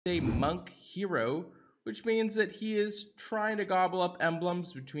A monk hero, which means that he is trying to gobble up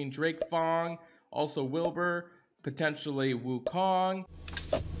emblems between Drake Fong, also Wilbur, potentially Wukong.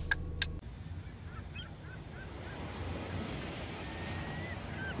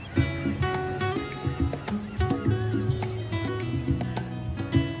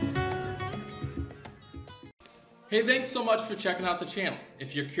 Hey, thanks so much for checking out the channel.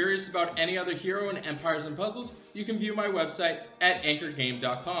 If you're curious about any other hero in Empires and Puzzles, you can view my website at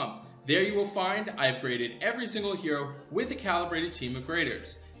anchorgame.com. There you will find I've graded every single hero with a calibrated team of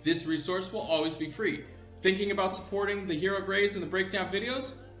graders. This resource will always be free. Thinking about supporting the hero grades and the breakdown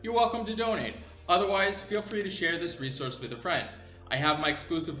videos? You're welcome to donate. Otherwise, feel free to share this resource with a friend. I have my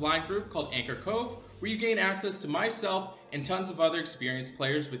exclusive line group called Anchor Cove, where you gain access to myself and tons of other experienced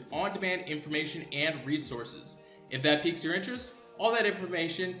players with on-demand information and resources. If that piques your interest, all that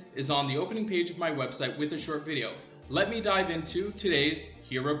information is on the opening page of my website with a short video. Let me dive into today's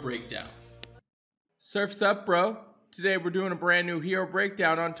hero breakdown. Surf's up, bro. Today we're doing a brand new hero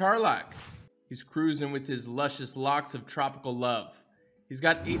breakdown on Tarlak. He's cruising with his luscious locks of tropical love. He's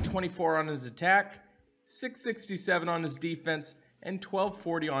got 824 on his attack, 667 on his defense, and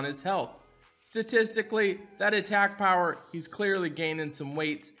 1240 on his health. Statistically, that attack power, he's clearly gaining some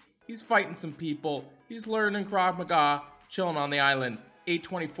weight. He's fighting some people. He's learning Krav Maga, chilling on the island.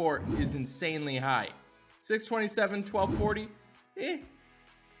 824 is insanely high. 627, 1240,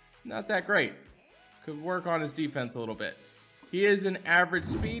 not that great. Could work on his defense a little bit. He is an average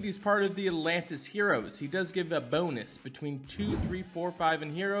speed. He's part of the Atlantis heroes. He does give a bonus between 2, 3, 4, 5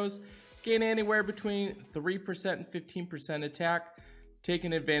 in heroes. Gain anywhere between 3% and 15% attack.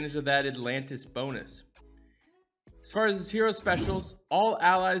 Taking advantage of that Atlantis bonus. As far as his hero specials, all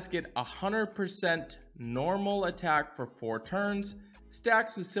allies get 100% normal attack for 4 turns,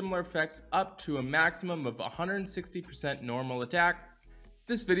 stacks with similar effects up to a maximum of 160% normal attack.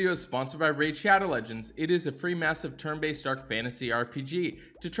 This video is sponsored by Raid Shadow Legends. It is a free massive turn-based dark fantasy RPG.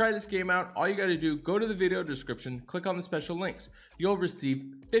 To try this game out, all you gotta do, go to the video description, click on the special links. You'll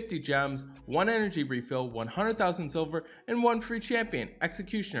receive 50 gems, 1 energy refill, 100,000 silver, and 1 free champion,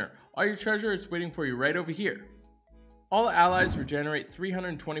 Executioner. All your treasure is waiting for you right over here. All allies regenerate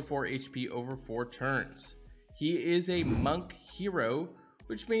 324 HP over 4 turns. He is a monk hero,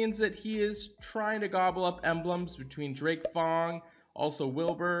 which means that he is trying to gobble up emblems between Drake Fong, also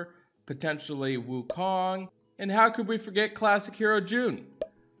Wilbur, potentially Wukong, and how could we forget classic hero June?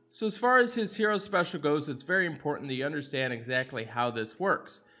 So as far as his hero special goes, it's very important that you understand exactly how this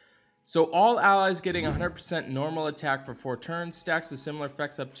works. So all allies getting 100% normal attack for 4 turns, stacks with similar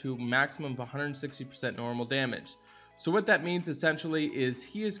effects up to a maximum of 160% normal damage. So what that means essentially is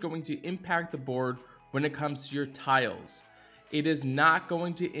he is going to impact the board when it comes to your tiles. It is not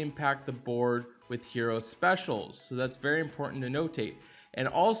going to impact the board with hero specials. So that's very important to notate. And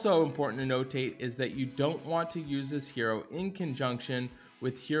also important to notate is that you don't want to use this hero in conjunction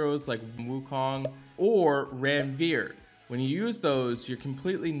with heroes like Wukong or Ranveer. When you use those, you're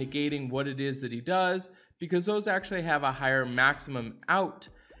completely negating what it is that he does, because those actually have a higher maximum out,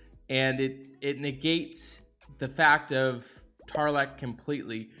 and it negates the fact of Tarlak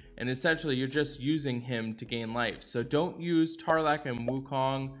completely, and essentially you're just using him to gain life. So don't use Tarlak and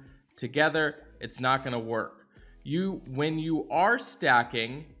Wukong together. It's not going to work. When you are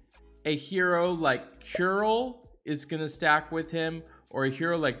stacking, a hero like Curl is going to stack with him, or a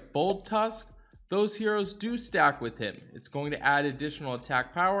hero like Bold Tusk, those heroes do stack with him. It's going to add additional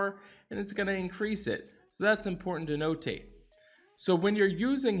attack power, and it's going to increase it. So that's important to notate. So when you're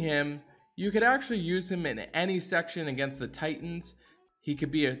using him, you could actually use him in any section against the Titans. He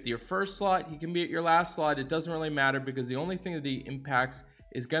could be at your first slot, he can be at your last slot. It doesn't really matter, because the only thing that he impacts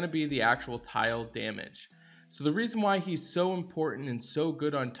is going to be the actual tile damage. So the reason why he's so important and so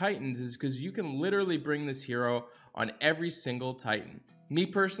good on Titans is because you can literally bring this hero on every single Titan. Me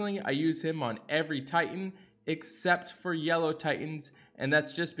personally, I use him on every Titan except for yellow Titans, and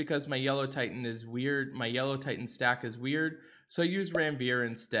that's just because my yellow Titan is weird. My yellow Titan stack is weird, so I use Ranveer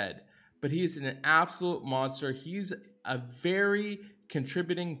instead. But he's an absolute monster. He's a very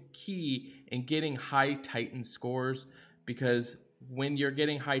contributing key in getting high Titan scores, because when you're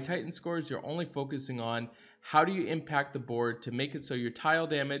getting high Titan scores, you're only focusing on how do you impact the board to make it so your tile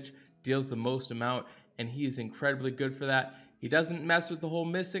damage deals the most amount, and he is incredibly good for that. He doesn't mess with the whole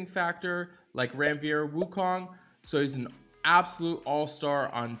missing factor like Ranveer or Wukong, so he's an absolute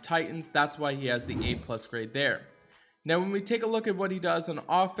all-star on Titans. That's why he has the A+ grade there. Now when we take a look at what he does on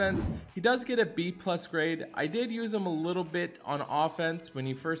offense, he does get a B+ grade. I did use him a little bit on offense when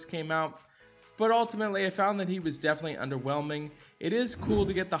he first came out, but ultimately I found that he was definitely underwhelming. It is cool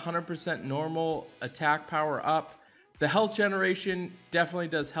to get the 100% normal attack power up, The health generation definitely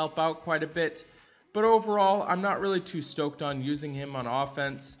does help out quite a bit, but overall, I'm not really too stoked on using him on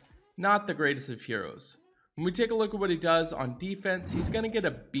offense. Not the greatest of heroes. When we take a look at what he does on defense, he's going to get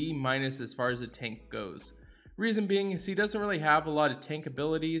a B- as far as a tank goes. Reason being is he doesn't really have a lot of tank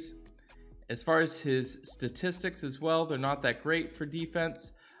abilities. As far as his statistics as well, they're not that great for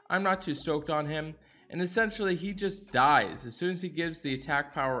defense. I'm not too stoked on him, and essentially he just dies. As soon as he gives the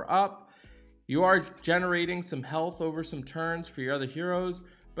attack power up, you are generating some health over some turns for your other heroes,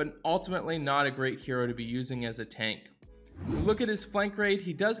 but ultimately not a great hero to be using as a tank. Look at his flank grade,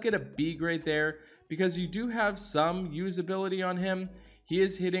 he does get a B grade there because you do have some usability on him. He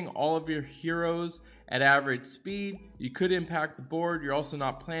is hitting all of your heroes at average speed. You could impact the board, you're also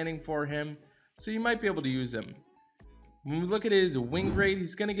not planning for him, so you might be able to use him. When we look at his wing grade,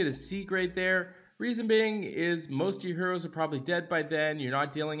 he's going to get a C grade there. Reason being is most of your heroes are probably dead by then, you're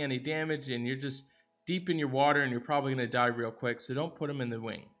not dealing any damage, and you're just deep in your water and you're probably going to die real quick, so don't put him in the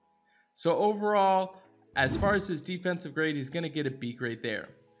wing. So overall, as far as his defensive grade, he's going to get a B grade there.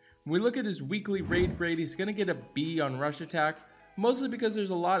 When we look at his weekly raid grade, he's going to get a B on rush attack, mostly because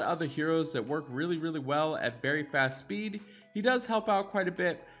there's a lot of other heroes that work really well at very fast speed. He does help out quite a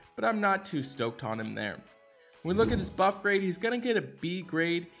bit, but I'm not too stoked on him there. When we look at his buff grade, he's going to get a B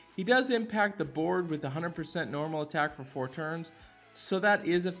grade. He does impact the board with 100% normal attack for 4 turns, so that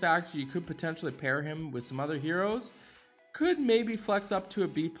is a factor. You could potentially pair him with some other heroes. Could maybe flex up to a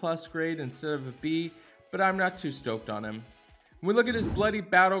B+ grade instead of a B, but I'm not too stoked on him. When we look at his bloody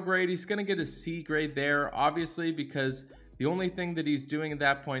battle grade, he's going to get a C grade there, obviously because the only thing that he's doing at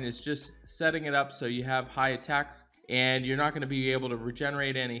that point is just setting it up so you have high attack and you're not going to be able to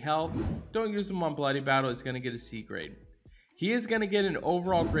regenerate any health. Don't use him on bloody battle, he's going to get a C grade. He is going to get an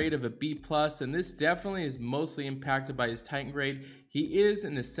overall grade of a B+, and this definitely is mostly impacted by his Titan grade. He is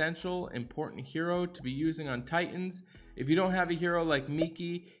an essential, important hero to be using on Titans. If you don't have a hero like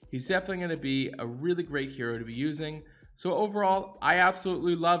Miki, he's definitely going to be a really great hero to be using. So overall, I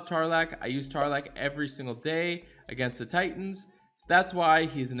absolutely love Tarlak. I use Tarlak every single day against the Titans. That's why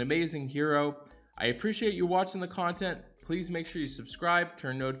he's an amazing hero. I appreciate you watching the content. Please make sure you subscribe,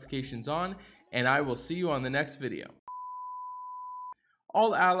 turn notifications on, and I will see you on the next video.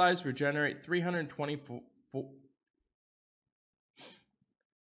 All allies regenerate 324